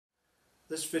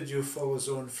This video follows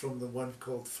on from the one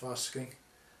called flasking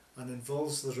and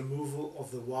involves the removal of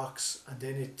the wax and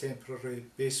any temporary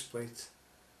base plate,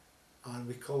 and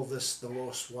we call this the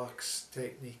lost wax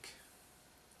technique.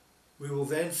 We will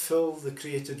then fill the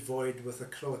created void with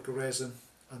acrylic resin,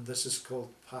 and this is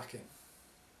called packing.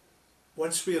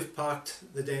 Once we have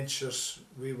packed the dentures,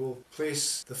 we will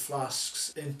place the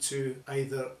flasks into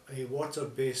either a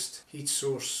water-based heat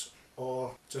source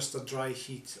or just a dry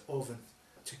heat oven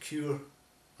to cure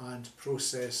and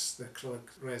process the acrylic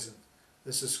resin.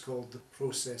 This is called the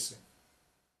processing.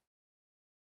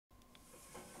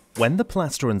 When the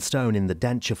plaster and stone in the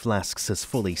denture flasks has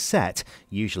fully set,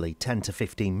 usually 10 to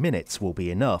 15 minutes will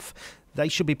be enough. They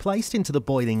should be placed into the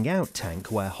boiling out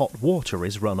tank where hot water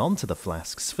is run onto the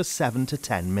flasks for 7 to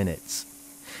 10 minutes.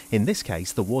 In this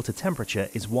case, the water temperature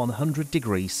is 100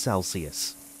 degrees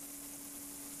Celsius.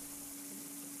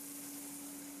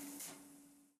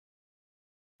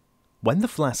 When the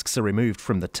flasks are removed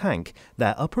from the tank,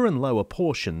 their upper and lower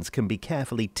portions can be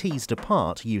carefully teased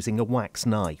apart using a wax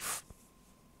knife.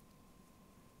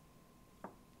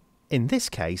 In this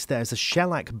case, there's a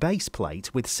shellac base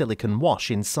plate with silicone wash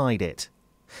inside it.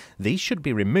 These should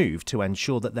be removed to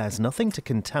ensure that there's nothing to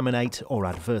contaminate or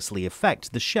adversely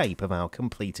affect the shape of our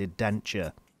completed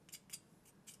denture.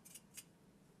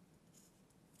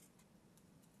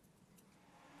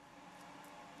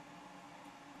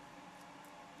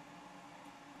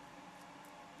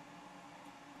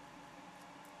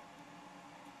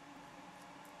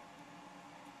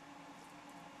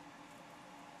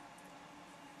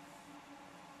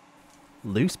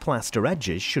 Loose plaster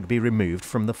edges should be removed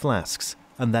from the flasks,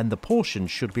 and then the portions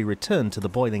should be returned to the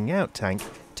boiling out tank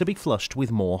to be flushed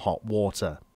with more hot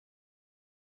water.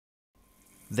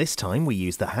 This time we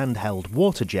use the handheld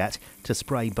water jet to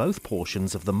spray both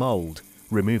portions of the mould,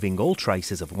 removing all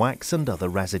traces of wax and other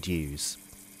residues.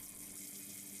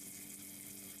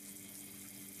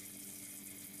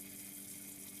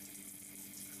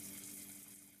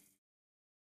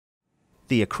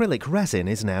 The acrylic resin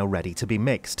is now ready to be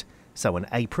mixed, so an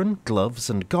apron, gloves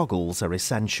and goggles are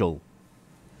essential.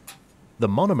 The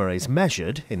monomer is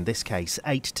measured, in this case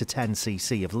 8 to 10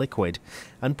 cc of liquid,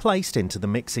 and placed into the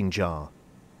mixing jar.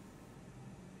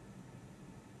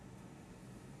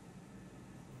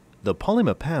 The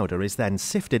polymer powder is then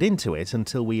sifted into it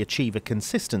until we achieve a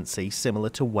consistency similar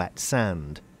to wet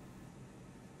sand.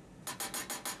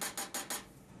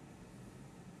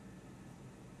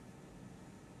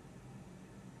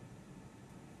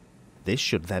 This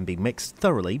should then be mixed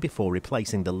thoroughly before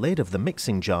replacing the lid of the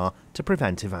mixing jar to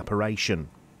prevent evaporation.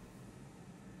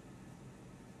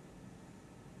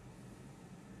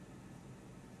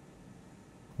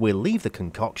 We'll leave the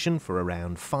concoction for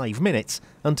around 5 minutes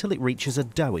until it reaches a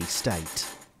doughy state.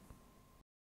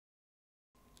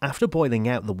 After boiling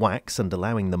out the wax and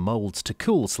allowing the moulds to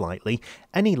cool slightly,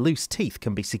 any loose teeth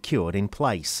can be secured in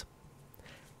place.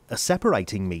 A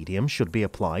separating medium should be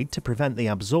applied to prevent the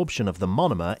absorption of the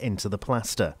monomer into the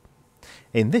plaster.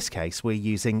 In this case, we're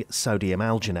using sodium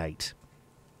alginate.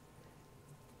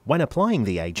 When applying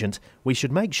the agent, we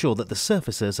should make sure that the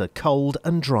surfaces are cold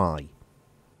and dry.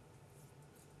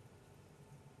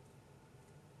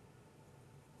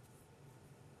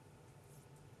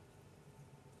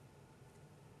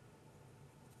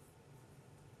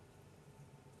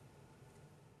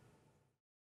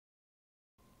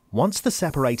 Once the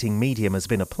separating medium has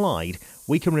been applied,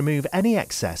 we can remove any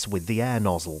excess with the air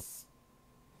nozzle.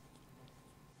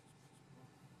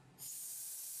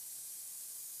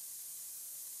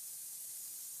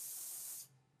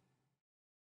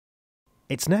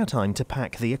 It's now time to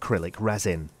pack the acrylic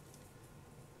resin.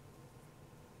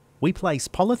 We place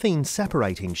polythene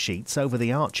separating sheets over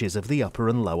the arches of the upper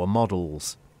and lower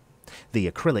models. The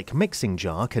acrylic mixing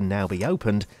jar can now be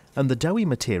opened and the doughy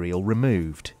material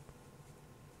removed.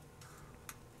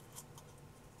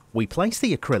 We place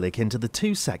the acrylic into the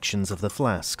two sections of the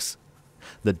flasks.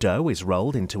 The dough is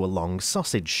rolled into a long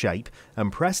sausage shape and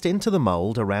pressed into the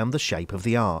mould around the shape of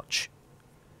the arch.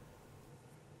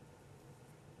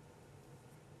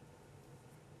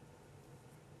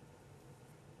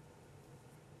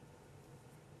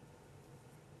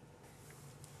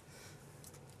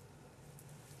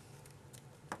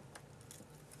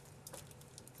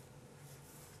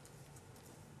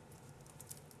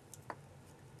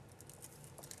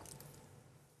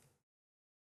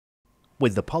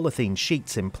 With the polythene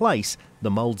sheets in place, the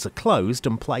moulds are closed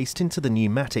and placed into the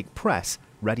pneumatic press,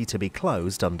 ready to be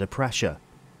closed under pressure.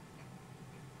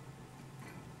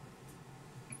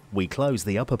 We close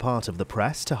the upper part of the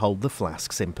press to hold the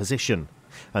flasks in position,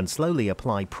 and slowly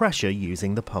apply pressure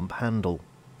using the pump handle.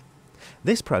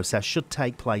 This process should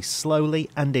take place slowly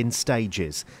and in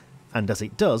stages, and as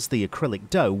it does, the acrylic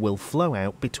dough will flow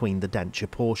out between the denture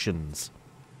portions.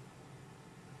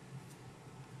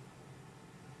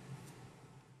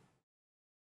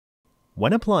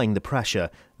 When applying the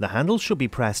pressure, the handle should be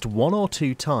pressed 1 or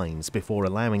 2 times before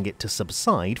allowing it to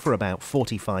subside for about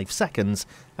 45 seconds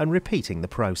and repeating the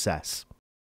process.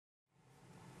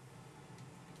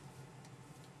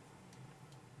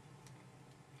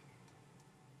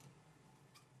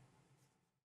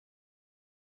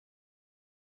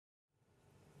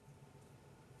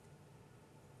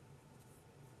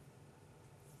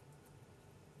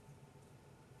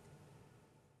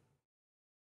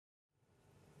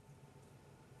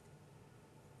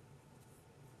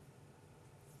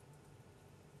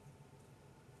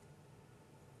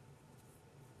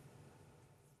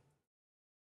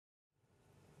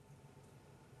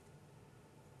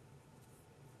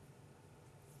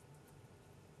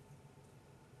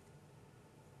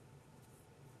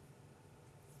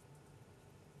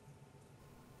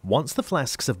 Once the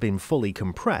flasks have been fully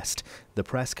compressed, the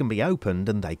press can be opened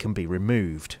and they can be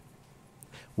removed.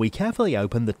 We carefully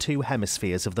open the 2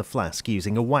 hemispheres of the flask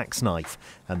using a wax knife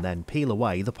and then peel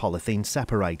away the polythene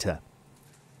separator.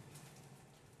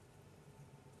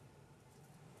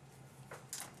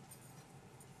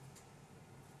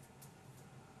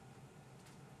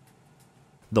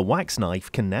 The wax knife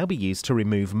can now be used to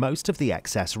remove most of the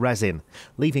excess resin,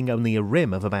 leaving only a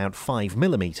rim of about 5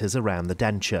 mm around the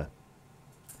denture.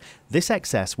 This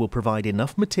excess will provide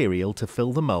enough material to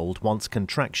fill the mould once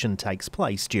contraction takes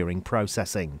place during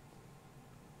processing.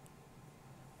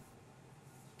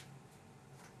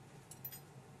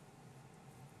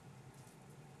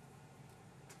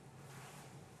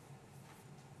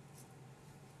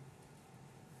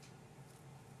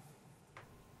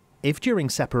 If during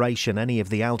separation any of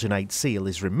the alginate seal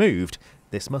is removed,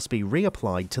 this must be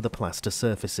reapplied to the plaster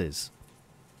surfaces.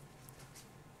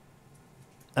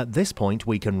 At this point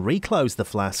we can reclose the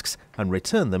flasks and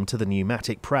return them to the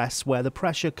pneumatic press where the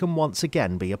pressure can once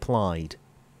again be applied.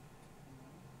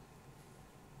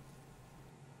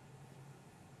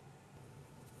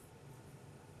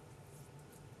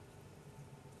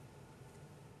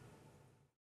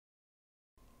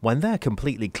 When they're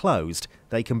completely closed,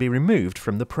 they can be removed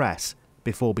from the press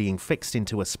before being fixed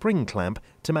into a spring clamp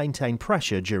to maintain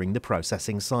pressure during the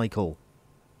processing cycle.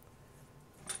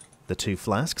 The 2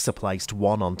 flasks are placed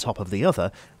one on top of the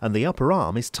other and the upper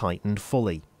arm is tightened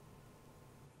fully.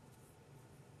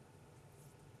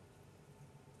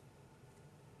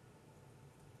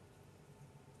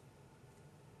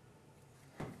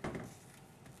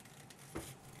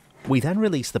 We then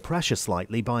release the pressure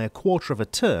slightly by 1/4 of a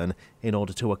turn in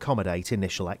order to accommodate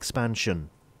initial expansion.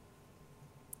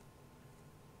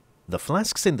 The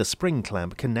flasks in the spring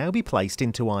clamp can now be placed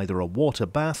into either a water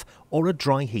bath or a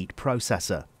dry heat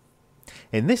processor.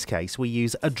 In this case we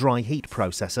use a dry heat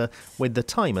processor with the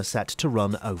timer set to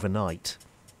run overnight.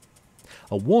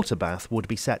 A water bath would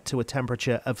be set to a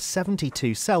temperature of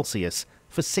 72 Celsius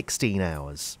for 16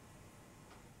 hours.